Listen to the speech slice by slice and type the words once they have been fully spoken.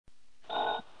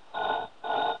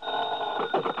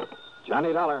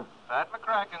Johnny Dollar. Pat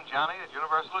McCracken, Johnny, at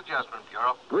Universal Adjustment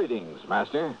Bureau. Greetings,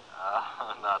 Master.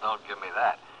 No, don't give me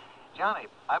that. Johnny,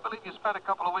 I believe you spent a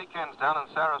couple of weekends down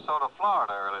in Sarasota,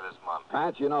 Florida early this month.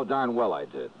 Pat, you know darn well I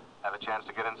did. Have a chance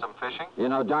to get in some fishing? You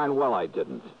know darn well I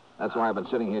didn't. That's why I've been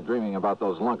sitting here dreaming about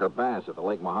those lunker bass at the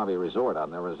Lake Mojave Resort out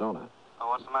in Arizona. Oh,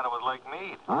 what's the matter with Lake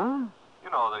Mead? Huh? You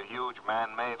know, the huge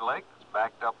man-made lake that's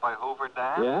backed up by Hoover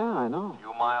Dam? Yeah, I know. A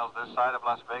few miles this side of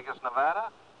Las Vegas, Nevada.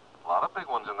 A lot of big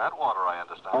ones in that water, I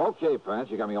understand. Okay, Pat,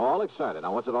 you got me all excited.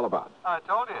 Now, what's it all about? I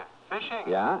told you, fishing.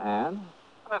 Yeah, and?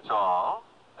 That's all.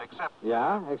 Except...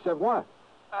 Yeah, except what?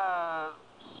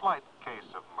 Slight case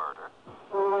of murder.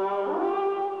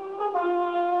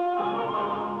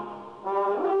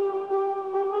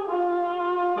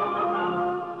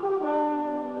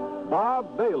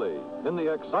 Bob Bailey in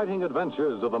the exciting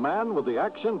adventures of the man with the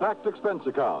action-packed expense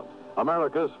account.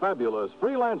 America's fabulous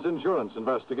freelance insurance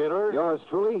investigator. Yours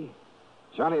truly,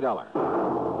 Johnny Dollar.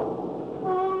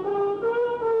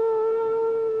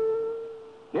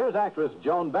 Here's actress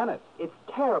Joan Bennett. It's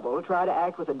terrible to try to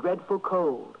act with a dreadful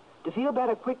cold. To feel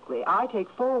better quickly, I take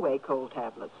 4-way cold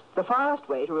tablets, the fast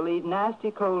way to relieve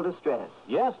nasty cold distress.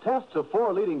 Yes, tests of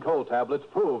 4 leading cold tablets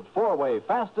proved 4-way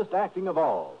fastest acting of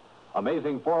all.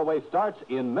 Amazing 4-way starts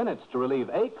in minutes to relieve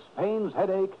aches, pains,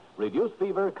 headache, reduce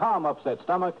fever, calm upset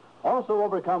stomach, also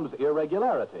overcomes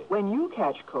irregularity. When you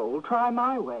catch cold, try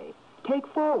my way. Take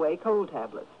 4-way cold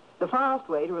tablets, the fast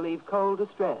way to relieve cold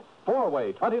distress.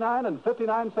 4-way, 29 and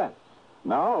 59 cents.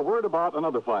 Now, a word about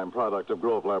another fine product of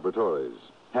Grove Laboratories.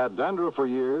 Had dandruff for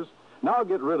years? Now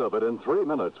get rid of it in 3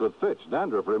 minutes with Fitch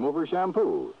Dandruff Remover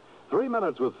Shampoo. 3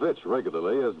 minutes with Fitch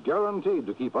regularly is guaranteed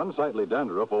to keep unsightly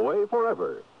dandruff away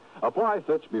forever. Apply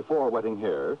Fitch before wetting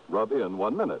hair, rub in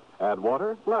 1 minute. Add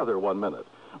water, lather 1 minute.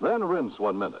 Then rinse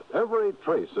 1 minute. Every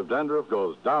trace of dandruff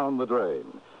goes down the drain.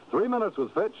 3 minutes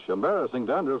with Fitch, embarrassing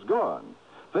dandruff's gone.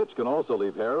 Fitch can also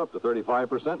leave hair up to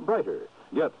 35% brighter.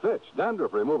 Get Fitch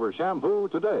Dandruff Remover Shampoo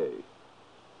today.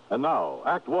 And now,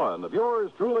 Act 1 of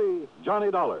yours truly, Johnny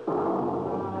Dollar.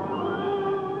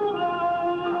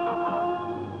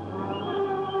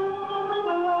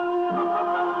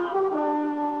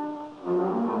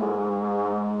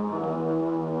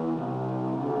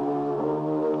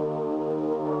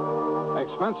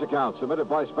 Expense account submitted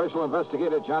by Special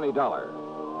Investigator Johnny Dollar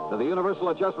to the Universal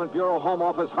Adjustment Bureau, Home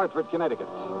Office, Hartford, Connecticut.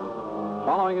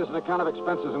 Following is an account of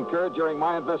expenses incurred during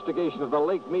my investigation of the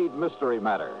Lake Mead mystery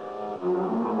matter.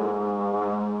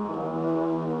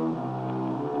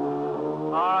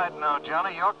 All right, now,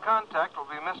 Johnny, your contact will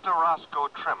be Mr. Roscoe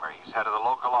Trimmer. He's head of the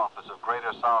local office of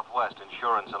Greater Southwest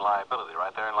Insurance and Liability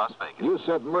right there in Las Vegas. You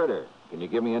said murder. Can you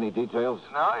give me any details?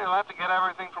 No, you'll have to get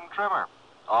everything from Trimmer.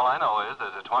 All I know is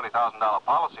there's a $20,000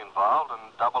 policy involved and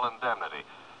double indemnity.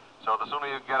 So the sooner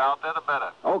you get out there, the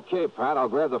better. Okay, Pat, I'll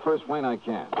grab the first plane I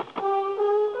can.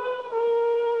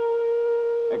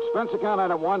 Expense account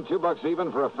item 1, $2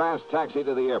 even for a fast taxi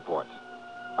to the airport.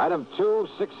 Item 2,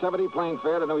 $6.70 plane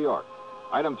fare to New York.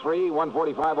 Item 3,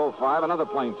 $145.05, another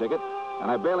plane ticket. And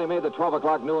I barely made the 12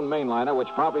 o'clock noon mainliner, which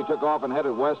promptly took off and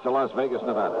headed west to Las Vegas,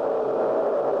 Nevada.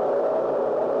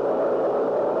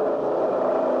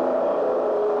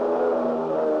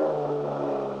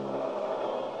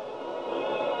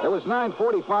 It was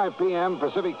 9:45 p.m.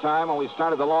 Pacific time when we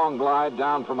started the long glide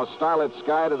down from a starlit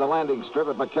sky to the landing strip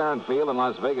at McCarran Field in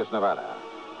Las Vegas, Nevada.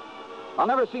 I'll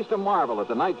never cease to marvel at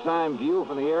the nighttime view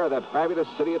from the air of that fabulous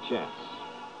city of chance.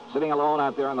 Sitting alone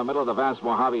out there in the middle of the vast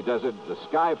Mojave Desert, the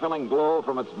sky-filling glow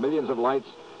from its millions of lights,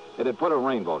 it had put a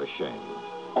rainbow to shame.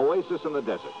 Oasis in the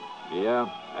desert. Yeah,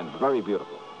 and very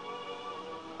beautiful.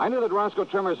 I knew that Roscoe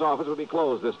Trimmer's office would be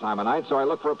closed this time of night, so I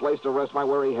looked for a place to rest my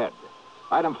weary head.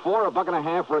 Item 4,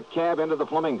 $1.50 for a cab into the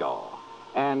Flamingo.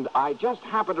 And I just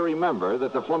happened to remember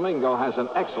that the Flamingo has an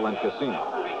excellent casino.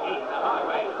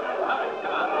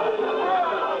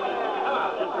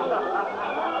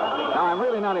 Now, I'm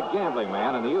really not a gambling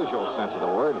man in the usual sense of the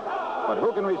word, but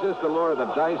who can resist the lure of the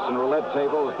dice and roulette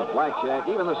tables, the blackjack,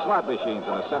 even the slot machines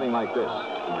in a setting like this?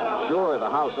 Sure,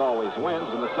 the house always wins,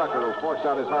 and the sucker who forks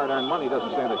out his hard-earned money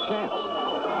doesn't stand a chance.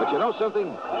 But you know something?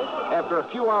 After a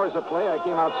few hours of play, I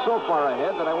came out so far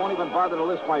ahead that I won't even bother to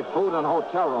list my food and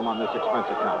hotel room on this expense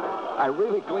account. I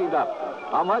really cleaned up.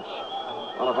 How much?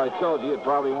 Well, if I told you, you'd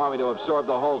probably want me to absorb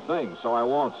the whole thing, so I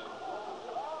won't.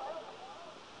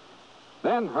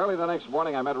 Then, early the next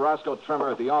morning, I met Roscoe Trimmer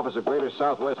at the office of Greater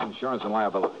Southwest Insurance and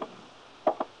Liability.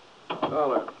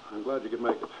 Dollar, I'm glad you could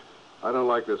make it. I don't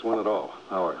like this one at all.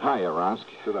 Howard. Hiya, Rosk.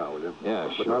 Sit down, will you? Yeah,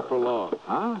 But sure. not for long.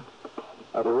 Huh?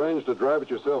 I've arranged to drive it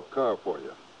yourself car for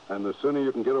you. And the sooner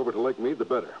you can get over to Lake Mead, the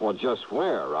better. Well, just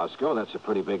where, Roscoe? That's a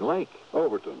pretty big lake.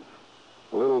 Overton.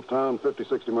 A little town 50,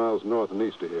 60 miles north and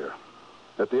east of here.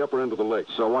 At the upper end of the lake.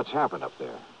 So what's happened up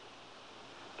there?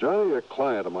 Johnny, a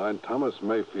client of mine, Thomas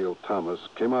Mayfield Thomas,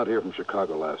 came out here from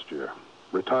Chicago last year.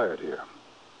 Retired here.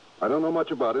 I don't know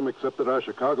much about him except that our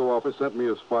Chicago office sent me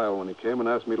his file when he came and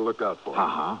asked me to look out for him.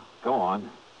 Uh-huh. Go on.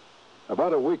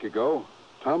 About a week ago,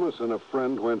 Thomas and a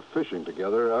friend went fishing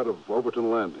together out of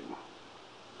Overton Landing.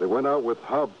 They went out with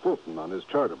Hob Fulton on his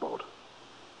charter boat.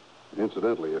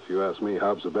 Incidentally, if you ask me,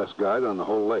 Hob's the best guide on the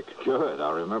whole lake. Good,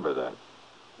 I'll remember that.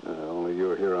 Only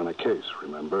you're here on a case,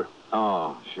 remember?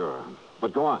 Oh, sure.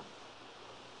 But go on.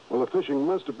 Well, the fishing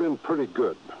must have been pretty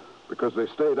good, because they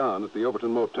stayed on at the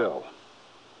Overton Motel.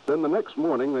 Then the next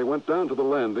morning, they went down to the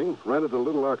landing, rented a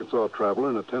little Arkansas Traveler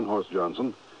and a 10-horse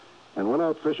Johnson, and went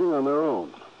out fishing on their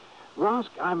own. Rosk,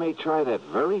 I may try that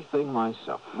very thing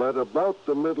myself. But about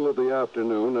the middle of the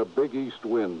afternoon, a big east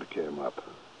wind came up.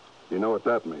 You know what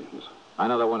that means? I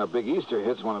know that when a big Easter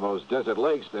hits one of those desert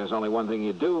lakes, there's only one thing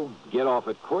you do, get off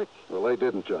it quick. Well, they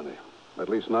didn't, Johnny. At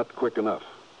least not quick enough.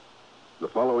 The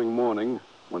following morning,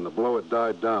 when the blow had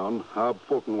died down, Hob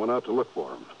Fulton went out to look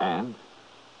for him. And?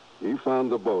 He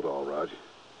found the boat, all right.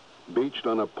 Beached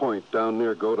on a point down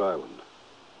near Goat Island.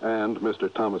 And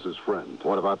Mr. Thomas's friend.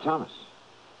 What about Thomas?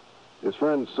 His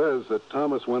friend says that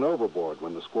Thomas went overboard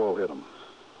when the squall hit him.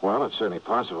 Well, it's certainly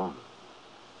possible.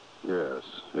 Yes,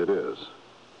 it is.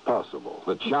 Possible.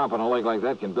 The chomp on a lake like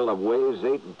that can build up waves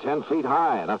 8 and 10 feet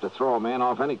high, enough to throw a man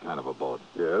off any kind of a boat.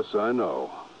 Yes, I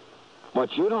know.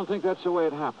 But you don't think that's the way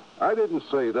it happened? I didn't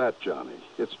say that, Johnny.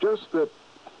 It's just that...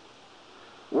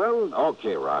 Well...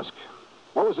 Okay, Rosk.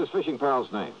 What was his fishing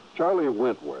pal's name? Charlie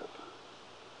Wentworth.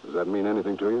 Does that mean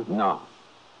anything to you? No.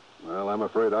 Well, I'm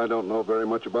afraid I don't know very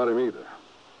much about him either.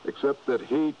 Except that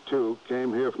he, too,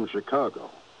 came here from Chicago.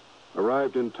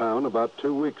 Arrived in town about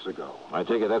 2 weeks ago. I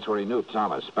take it that's where he knew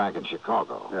Thomas, back in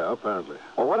Chicago. Yeah, apparently.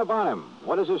 Well, what about him?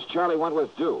 What does this Charlie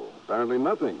Wentworth do? Apparently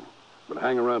nothing. But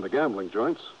hang around the gambling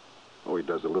joints. Oh, he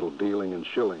does a little dealing and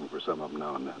shilling for some of them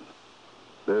now and then.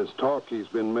 There's talk he's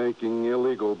been making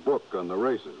illegal book on the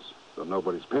races, though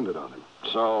nobody's pinned it on him.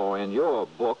 So, in your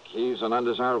book, he's an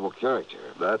undesirable character.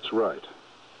 That's right.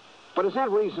 But is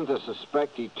that reason to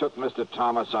suspect he took Mr.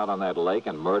 Thomas out on that lake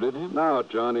and murdered him? Now,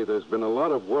 Johnny, there's been a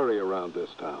lot of worry around this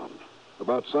town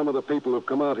about some of the people who've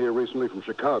come out here recently from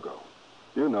Chicago.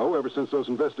 You know, ever since those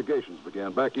investigations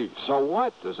began back east. So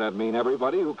what? Does that mean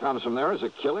everybody who comes from there is a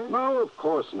killer? No, of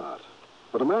course not.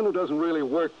 But a man who doesn't really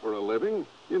work for a living,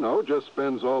 you know, just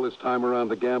spends all his time around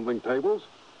the gambling tables,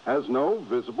 has no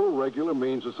visible, regular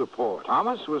means of support.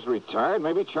 Thomas was retired.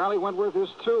 Maybe Charlie Wentworth is,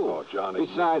 too. Oh, Johnny.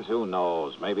 Besides, who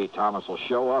knows? Maybe Thomas will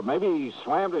show up. Maybe he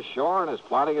swam to shore and is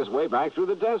plotting his way back through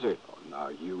the desert. Oh, now,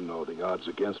 you know the odds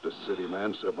against a city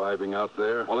man surviving out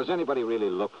there. Well, does anybody really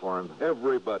look for him?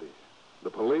 Everybody. The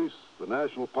police, the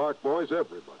National Park boys,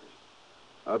 everybody.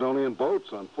 Not only in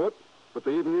boats, on foot, but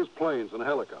they even use planes and a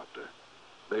helicopter.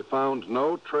 They found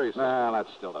no trace. Well, that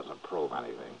still doesn't prove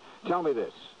anything. Tell me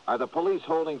this. Are the police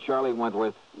holding Charlie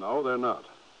Wentworth? No, they're not.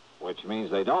 Which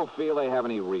means they don't feel they have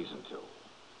any reason to.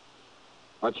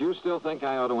 But you still think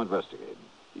I ought to investigate?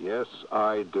 Yes,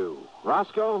 I do.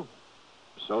 Roscoe?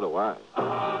 So do I.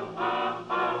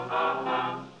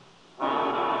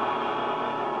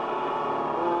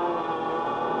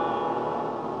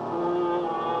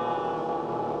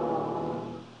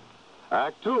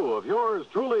 Act two of yours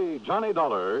truly, Johnny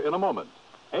Dollar, in a moment.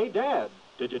 Hey, Dad,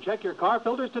 did you check your car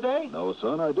filters today? No,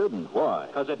 son, I didn't. Why?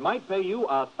 Because it might pay you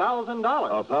 $1,000.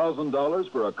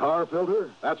 $1,000 for a car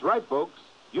filter? That's right, folks.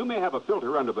 You may have a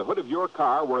filter under the hood of your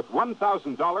car worth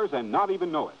 $1,000 and not even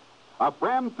know it. A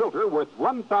Fram filter worth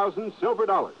 1,000 silver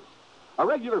dollars. A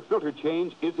regular filter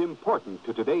change is important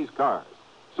to today's cars.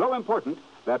 So important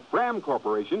that Fram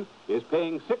Corporation is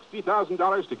paying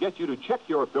 $60,000 to get you to check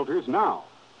your filters now.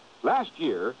 Last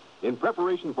year, in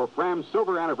preparation for Fram's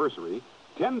silver anniversary,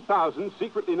 10,000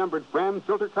 secretly numbered Fram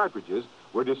filter cartridges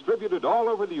were distributed all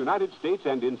over the United States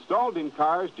and installed in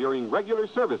cars during regular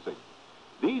servicing.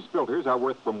 These filters are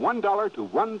worth from $1 to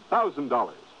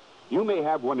 $1,000. You may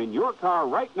have one in your car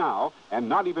right now and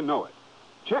not even know it.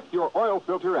 Check your oil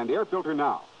filter and air filter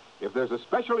now. If there's a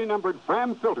specially numbered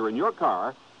Fram filter in your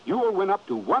car, you will win up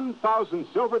to 1,000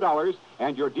 silver dollars,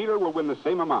 and your dealer will win the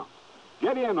same amount.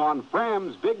 Get in on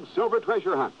Fram's big silver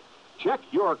treasure hunt. Check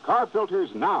your car filters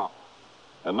now.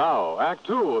 And now, Act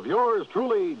two of yours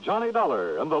truly, Johnny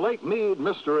Dollar, and the Lake Mead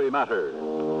Mystery Matter.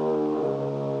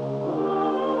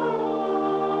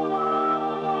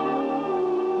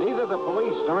 Neither the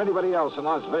police nor anybody else in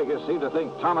Las Vegas seemed to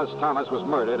think Thomas was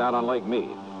murdered out on Lake Mead.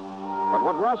 But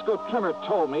what Roscoe Trimmer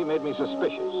told me made me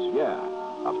suspicious, yeah,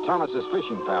 of Thomas's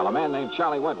fishing pal, a man named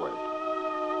Charlie Wentworth.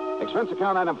 Expense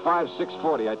account item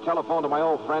 5640. I telephoned to my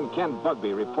old friend Ken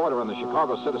Bugby, reporter on the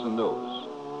Chicago Citizen News.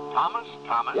 Thomas?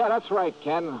 Yeah, that's right,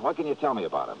 Ken. What can you tell me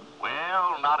about him?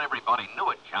 Well, not everybody knew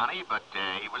it, Johnny, but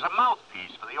he was a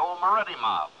mouthpiece for the old Moretti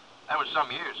mob. That was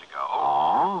some years ago.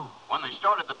 Oh? When they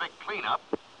started the big cleanup,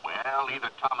 well, either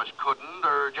Thomas couldn't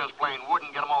or just plain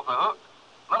wouldn't get them off the hook.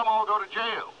 Let them all go to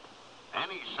jail. Then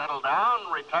he settled down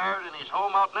and retired in his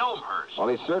home out in Elmhurst. Well,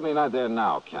 he's certainly not there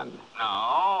now, Ken.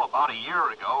 No, about a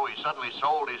year ago, he suddenly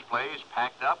sold his place,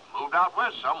 packed up, moved out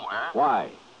west somewhere.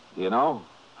 Why? Do you know?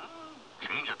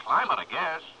 Change of climate, I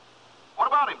guess. What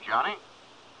about him, Johnny?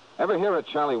 Ever hear of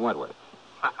Charlie Wentworth?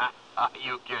 Are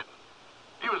you kidding?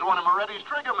 He was one of Moretti's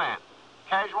trigger men.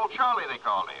 Casual Charlie, they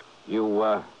called him.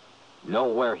 You, know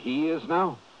where he is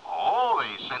now? Oh,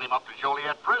 they sent him up to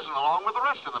Joliet prison along with the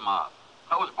rest of the mob.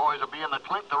 Those boys will be in the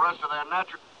clink the rest of their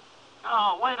natural...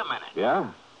 Oh, wait a minute.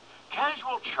 Yeah?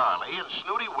 Casual Charlie and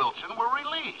Snooty Wilson were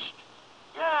released.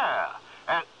 Yeah,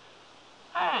 and...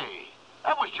 Hey,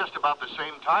 that was just about the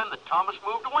same time that Thomas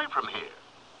moved away from here.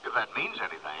 If that means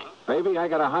anything. Baby, I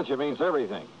got a hunch it means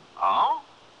everything. Oh?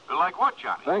 Like what,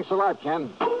 Johnny? Thanks a lot,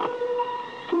 Ken.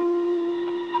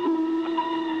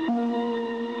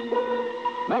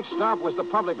 Next stop was the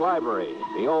public library,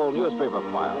 the old newspaper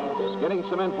files. Getting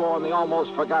some info on the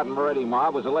almost forgotten Moretti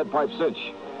mob was a lead pipe cinch,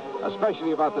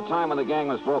 especially about the time when the gang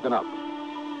was broken up.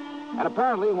 And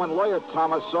apparently, when Lawyer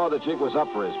Thomas saw the jig was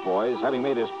up for his boys, having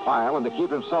made his pile, and to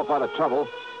keep himself out of trouble,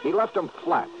 he left them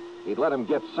flat. He'd let them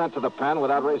get sent to the pen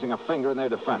without raising a finger in their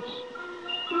defense.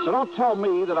 So don't tell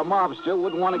me that a mobster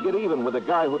wouldn't want to get even with the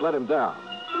guy who'd let him down.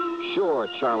 Sure,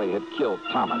 Charlie had killed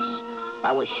Thomas.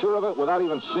 I was sure of it without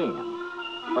even seeing him.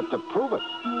 But to prove it,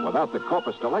 without the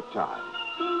corpus delicti,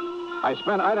 I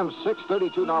spent item $6,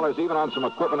 $32 even on some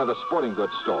equipment at a sporting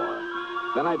goods store.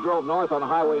 Then I drove north on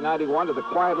Highway 91 to the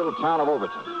quiet little town of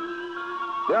Overton.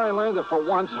 There I learned that for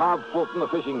once, Hob Fulton, the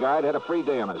fishing guide, had a free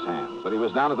day on his hands, that he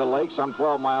was down at the lake some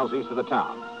 12 miles east of the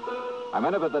town. I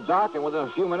met him at the dock, and within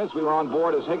a few minutes, we were on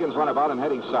board as Higgins went about and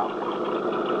heading south.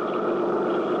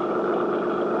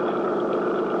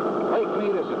 Lake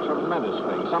Mead is a tremendous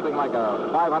thing, something like a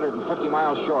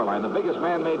 550-mile shoreline, the biggest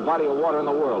man-made body of water in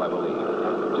the world, I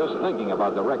believe. Just thinking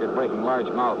about the record-breaking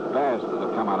largemouth bass that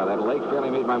have come out of that lake fairly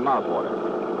made my mouth water.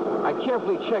 I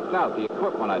carefully checked out the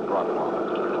equipment I'd brought along.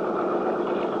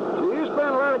 You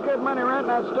spent a lot of good money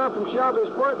renting that stuff from Shelby's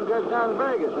Sporting Goods down in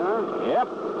Vegas, huh? Yep.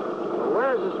 Well,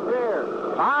 where's the spear?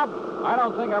 Bob, I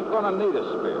don't think I'm going to need a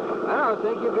spear. I don't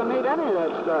think you're going to need any of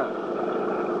that stuff.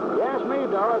 You ask me,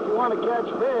 though, if you want to catch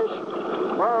fish,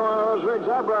 borrow one of those rigs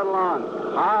I brought along.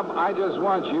 Bob, I just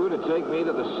want you to take me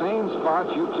to the same spot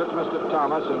you took Mr.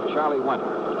 Thomas and Charlie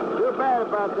Wentworth. Too bad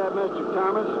about that, Mr.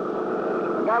 Thomas.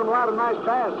 I got him a lot of nice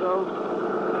bass, though.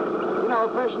 You know,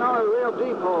 fishing only real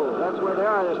deep holes. That's where they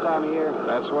are this time of year.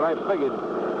 That's what I figured.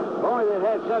 If only they'd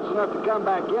had sense enough to come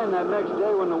back in that next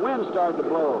day when the wind started to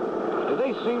blow. Did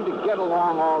they seem to get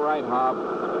along all right, Hob?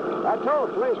 I told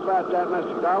the police about that,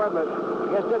 Mr. Dollar, but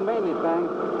I guess it didn't mean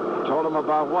anything. Told them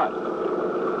about what?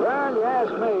 Well, you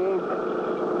asked me.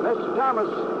 Mr. Thomas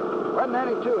wasn't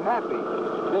any too happy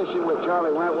fishing with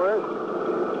Charlie Wentworth.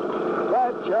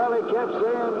 But Charlie kept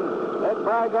saying, let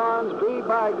bygones be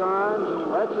bygones, and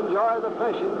let's enjoy the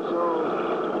fishing, so...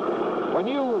 When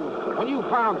you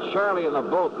found Charlie in the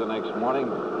boat the next morning,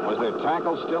 was there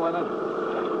tackle still in it?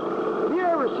 Have you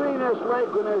ever seen this lake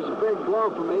when there's a big blow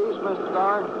from the east, Mr.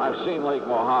 Dollar? I've seen Lake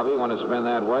Mojave when it's been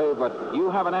that way, but you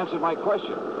haven't answered my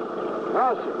question.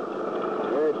 No, sir.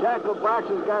 The tackle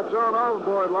boxes got thrown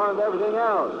overboard along with everything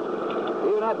else.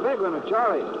 Even that big one of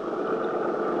Charlie's.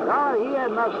 No, he had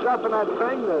enough stuff in that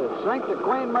thing to sink the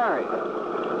Queen Mary.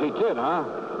 He did, huh?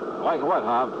 Like what,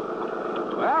 Hob?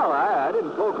 Well, I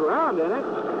didn't poke around in it.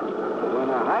 When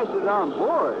I hoisted it on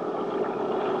board.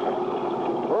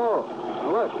 Oh,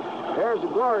 look, there's the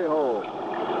glory hole.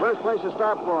 First place to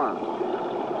stop for him.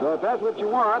 So if that's what you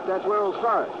want, that's where we'll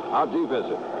start. How deep is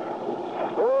it?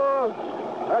 Oh,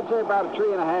 I'd say about a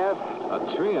 3.5. A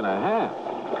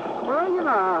 3.5? Well, you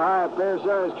know how high up there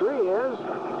Sarah's tree is.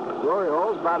 Glory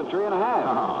hole's about a 3.5.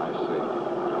 Oh, I see.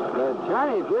 But,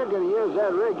 Johnny, if you're going to use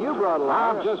that rig you brought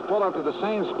along... I'll just pull up to the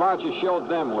same spot you showed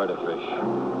them where to fish.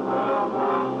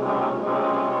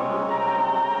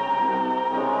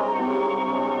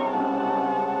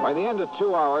 By the end of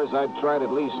 2 hours, I'd tried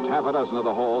at least half a dozen of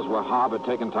the holes where Hob had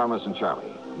taken Thomas and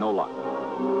Charlie. No luck.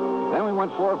 Then we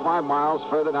went 4 or 5 miles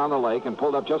further down the lake and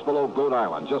pulled up just below Goat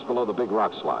Island, just below the big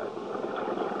rock slide.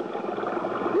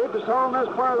 Deepest hole in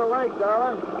this part of the lake,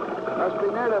 Dollar. Must be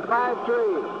near the 5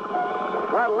 tree.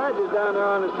 A lot of ledges down there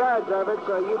on the sides of it,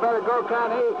 so you better go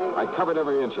kind of easy. I covered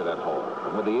every inch of that hole,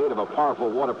 and with the aid of a powerful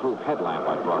waterproof headlamp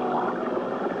I brought along.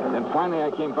 Then finally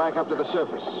I came back up to the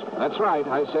surface. That's right,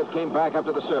 I said came back up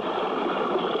to the surface.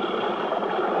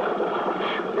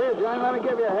 Here, Johnny, let me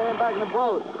give you a hand back in the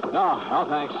boat. No,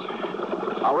 thanks.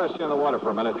 I'll rest you in the water for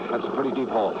a minute. That's a pretty deep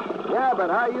hole. Yeah, but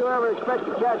how you ever expect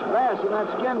to catch bass in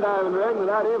that skin diving rig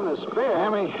without even a spear?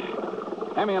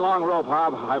 Hand me a long rope,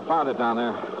 Hob. I found it down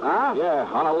there. Huh? Yeah,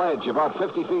 on a ledge about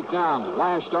 50 feet down,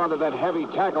 lashed onto that heavy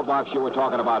tackle box you were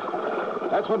talking about.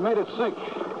 That's what made it sink.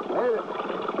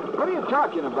 What are you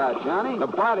talking about, Johnny? The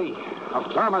body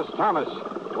of Thomas.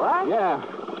 What? Yeah,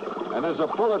 and there's a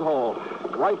bullet hole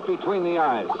right between the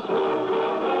eyes.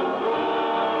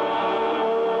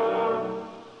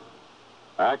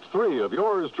 Act 3 of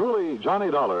yours truly, Johnny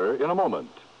Dollar, in a moment.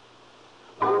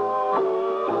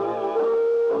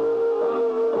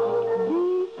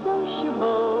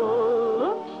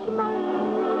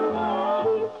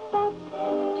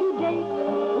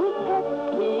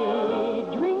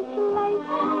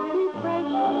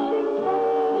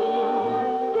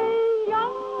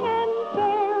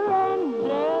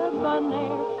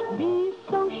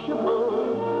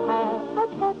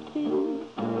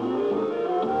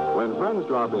 When friends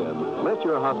drop in, let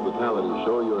your hospitality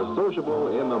show you're sociable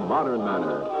in the modern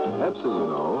manner. Pepsi, you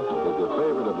know, is the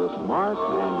favorite of the smart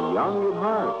and young at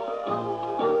heart.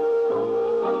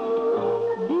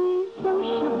 Be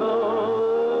sociable,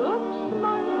 look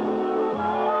smart,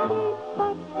 keep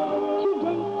up to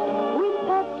date with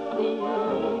Pepsi.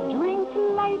 Drink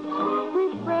light,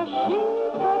 refreshing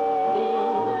Pepsi.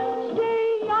 Stay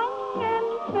young and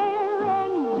fair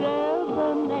and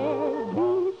debonair. Be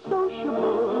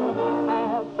sociable,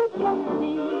 have a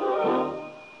Pepsi.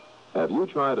 Have you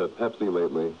tried a Pepsi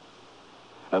lately?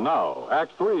 And now,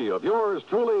 Act 3 of yours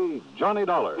truly, Johnny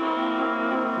Dollar.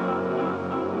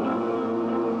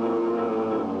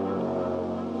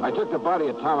 I took the body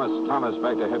of Thomas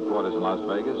back to headquarters in Las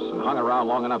Vegas and hung around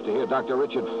long enough to hear Dr.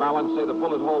 Richard Fallon say the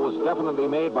bullet hole was definitely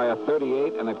made by a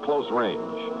 .38 and at close range.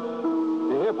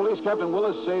 To hear Police Captain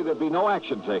Willis say there'd be no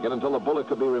action taken until the bullet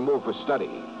could be removed for study.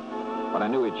 But I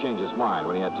knew he'd change his mind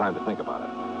when he had time to think about it.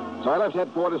 So I left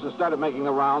headquarters and started making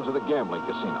the rounds of the gambling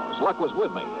casinos. Luck was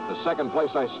with me. At the second place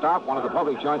I stopped, one of the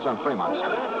public joints on Fremont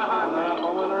Street.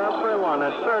 Winner everyone at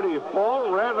 34,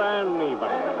 red and even.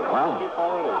 Well,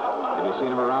 have you seen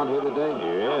him around here today?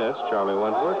 Yes, Charlie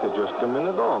Wentworth. They just come in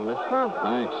the door, mister.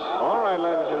 Thanks. All right,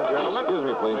 ladies and gentlemen. Excuse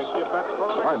me, please. Make your bets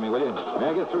for the... Pardon me, will you? May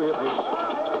I get through here, please?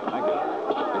 Thank you.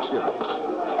 Excuse me.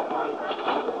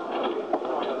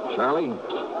 Charlie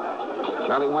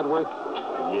Wentworth?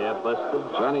 Yeah, Buster?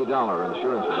 Johnny Dollar,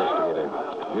 insurance investigator.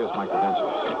 Here's my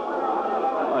credentials.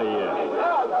 Oh, yeah.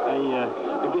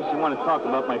 I guess you want to talk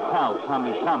about my pal,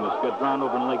 Tommy Thomas, got drowned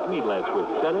over in Lake Mead last week.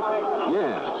 Is that it?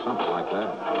 Yeah, something like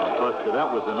that. Buster, that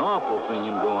was an awful thing,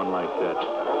 him going like that.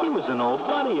 He was an old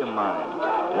buddy of mine.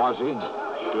 Was he?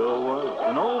 Sure was.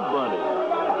 An old buddy.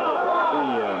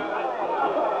 Hey,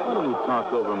 why don't we talk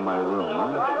over in my room,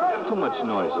 huh? Too much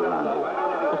noise around here.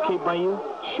 Okay by you?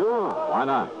 Sure. Why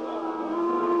not?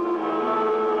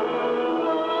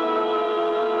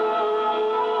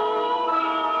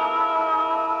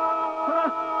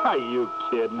 Are you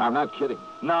kidding? I'm not kidding.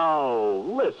 No.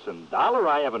 Listen, Dollar,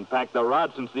 I haven't packed a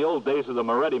rod since the old days of the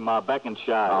Moretti mob back in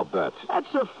Shive. I'll bet.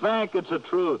 That's a fact. It's the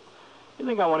truth. You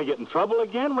think I want to get in trouble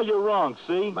again? Well, you're wrong,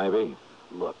 see? Maybe.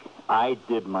 Look, I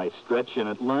did my stretch, and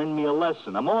it learned me a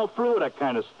lesson. I'm all through with that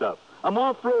kind of stuff. I'm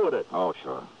all through with it. Oh,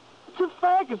 sure. It's a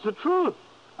fact. It's the truth.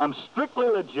 I'm strictly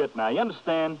legit now. You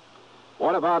understand?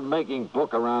 What about making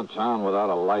book around town without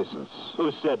a license?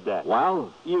 Who said that?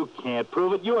 Well? You can't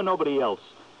prove it. You or nobody else.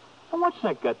 And what's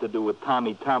that got to do with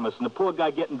Tommy Thomas and the poor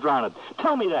guy getting drowned?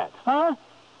 Tell me that, huh?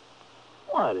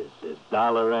 What is this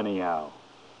Dollar anyhow?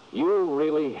 You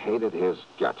really hated his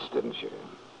guts, didn't you?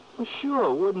 Well,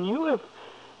 sure, wouldn't you if...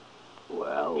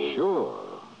 Well... Sure.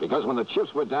 Because when the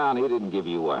chips were down, he didn't give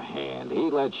you a hand. He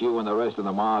let you and the rest of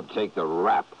the mob take the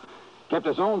rap. Kept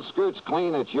his own skirts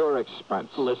clean at your expense.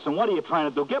 Listen, what are you trying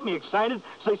to do? Get me excited?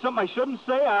 Say something I shouldn't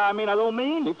say? I don't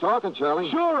mean... Keep talking, Charlie.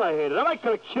 Sure I hated him. I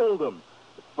could have killed him.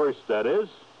 At first, that is.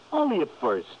 Only at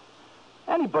first.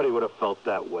 Anybody would have felt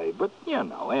that way. But, you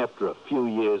know, after a few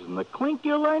years in the clink,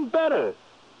 you learn better.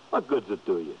 What good's it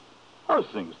do you? Those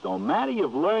things don't matter.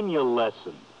 You've learned your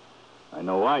lesson. I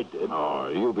know I did. Oh,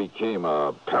 you became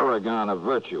a paragon of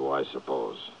virtue, I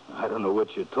suppose. I don't know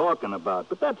what you're talking about,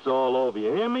 but that's all over.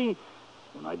 You hear me?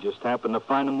 When I just happened to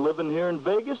find him living here in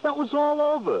Vegas, that was all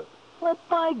over. Let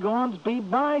bygones be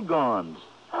bygones.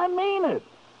 I mean it.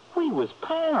 We was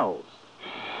pals.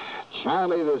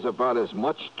 Charlie, there's about as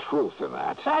much truth in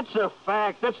that. That's a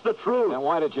fact. That's the truth. Then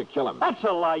why did you kill him? That's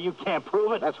a lie. You can't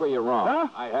prove it. That's where you're wrong. Huh?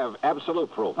 I have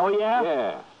absolute proof. Oh, yeah?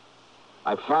 Yeah.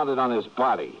 I found it on his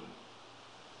body.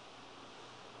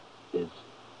 His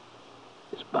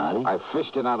body? I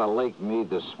fished it out of Lake Mead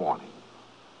this morning.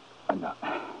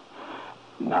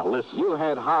 Now, listen. You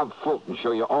had Hob Fulton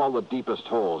show you all the deepest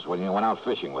holes when you went out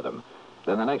fishing with him.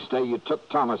 Then the next day you took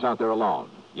Thomas out there alone.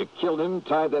 You killed him,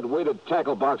 tied that weighted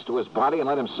tackle box to his body, and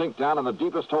let him sink down in the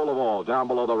deepest hole of all, down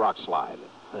below the rock slide.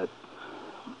 That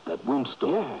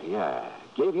windstorm. Yeah.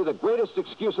 Gave you the greatest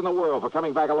excuse in the world for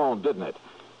coming back alone, didn't it?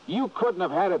 You couldn't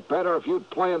have had it better if you'd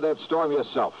planned that storm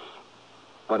yourself.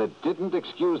 But it didn't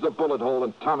excuse the bullet hole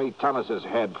in Tommy Thomas's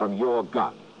head from your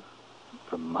gun.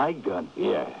 From my gun?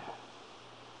 Yeah.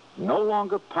 No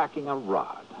longer packing a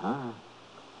rod, huh?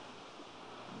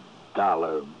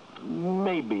 Dollar,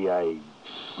 maybe I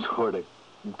sort of,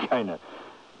 kind of,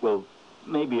 well,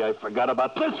 maybe I forgot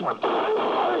about this one.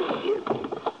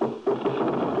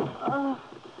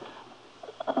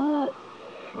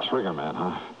 Trigger man,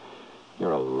 huh?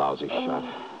 You're a lousy shot.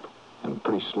 And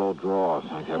pretty slow draw,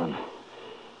 thank heaven.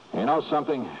 You know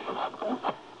something?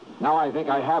 Now I think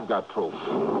I have got proof.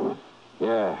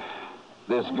 Yeah,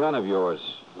 this gun of yours.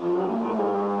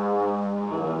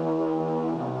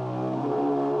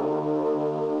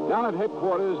 Down at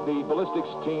headquarters, the ballistics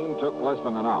team took less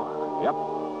than an hour. Yep.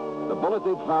 The bullet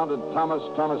they'd found in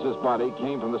Thomas's body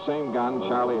came from the same gun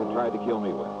Charlie had tried to kill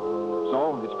me with.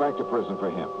 So it's back to prison for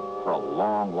him for a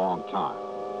long, long time.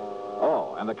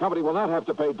 Oh, and the company will not have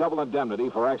to pay double indemnity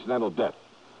for accidental death.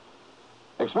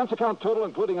 Expense account total,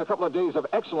 including a couple of days of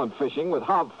excellent fishing with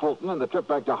Hob Fulton and the trip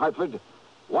back to Hartford,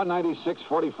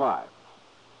 $196.45.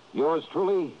 Yours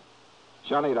truly,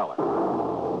 Johnny Dollar.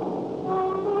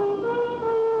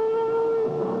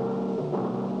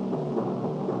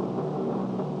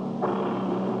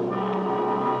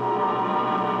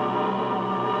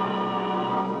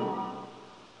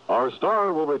 Our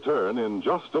star will return in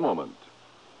just a moment.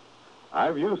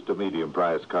 I've used to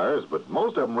medium-priced cars, but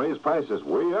most of them raise prices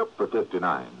way up for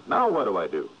 $59. Now what do I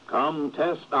do? Come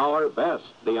test our best,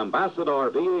 the Ambassador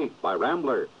V8 by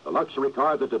Rambler, the luxury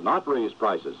car that did not raise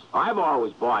prices. I've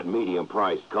always bought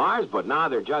medium-priced cars, but now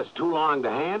they're just too long to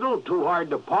handle, too hard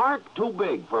to park, too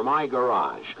big for my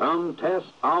garage. Come test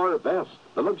our best,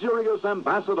 the luxurious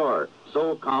Ambassador.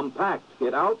 So compact,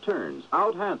 it outturns,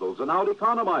 outhandles, and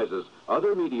out-economizes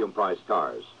other medium-priced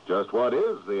cars. Just what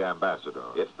is the Ambassador?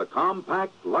 It's the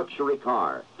compact luxury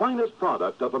car, finest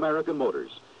product of American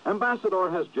Motors. Ambassador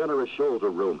has generous shoulder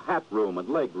room, hat room, and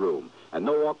leg room, and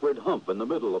no awkward hump in the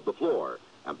middle of the floor.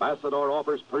 Ambassador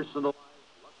offers personalized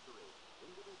luxury.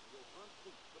 Individual front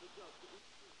seats that adjust to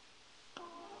each.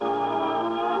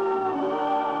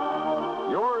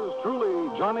 Yours truly,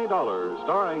 Johnny Dollar,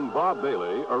 starring Bob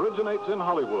Bailey, originates in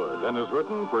Hollywood and is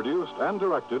written, produced, and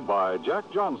directed by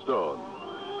Jack Johnstone.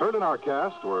 Heard in our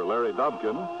cast were Larry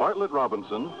Dobkin, Bartlett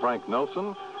Robinson, Frank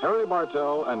Nelson, Harry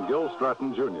Bartell, and Gil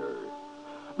Stratton, Jr.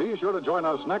 Be sure to join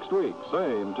us next week,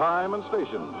 same time and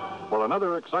station, for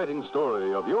another exciting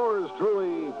story of yours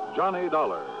truly, Johnny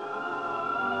Dollar.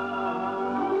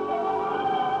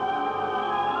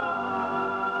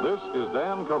 This is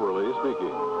Dan Coverly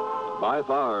speaking. By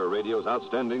far, radio's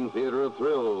outstanding theater of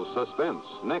thrills, Suspense,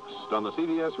 next on the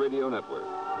CBS Radio Network.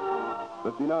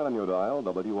 59 on your dial,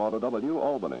 WROW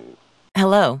Albany.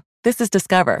 Hello, this is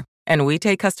Discover, and we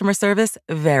take customer service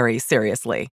very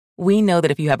seriously. We know that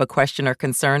if you have a question or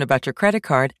concern about your credit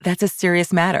card, that's a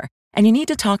serious matter, and you need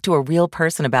to talk to a real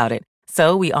person about it.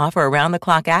 So we offer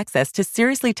around-the-clock access to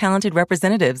seriously talented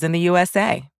representatives in the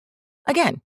USA.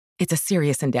 Again, it's a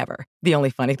serious endeavor. The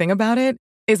only funny thing about it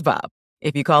is Bob.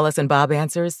 If you call us and Bob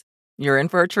answers, you're in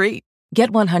for a treat. Get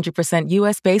 100%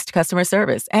 U.S.-based customer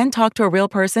service and talk to a real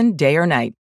person day or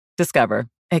night. Discover.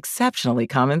 Exceptionally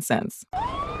common sense.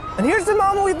 And here's the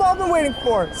moment we've all been waiting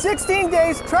for. 16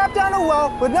 days trapped down a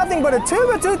well with nothing but a tube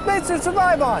of toothpaste to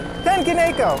survive on. Then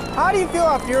Kaneko, how do you feel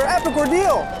after your epic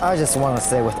ordeal? I just want to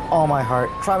say with all my heart,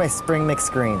 try my spring mix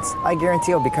greens. I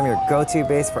guarantee it'll become your go-to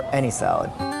base for any salad.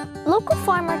 Local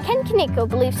farmer Ken Kaneko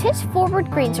believes his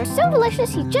Forward Greens are so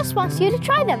delicious he just wants you to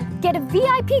try them. Get a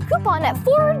VIP coupon at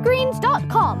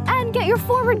forwardgreens.com and get your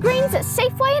Forward Greens at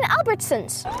Safeway and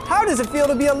Albertsons. How does it feel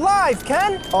to be alive,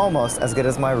 Ken? Almost as good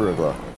as my arugula.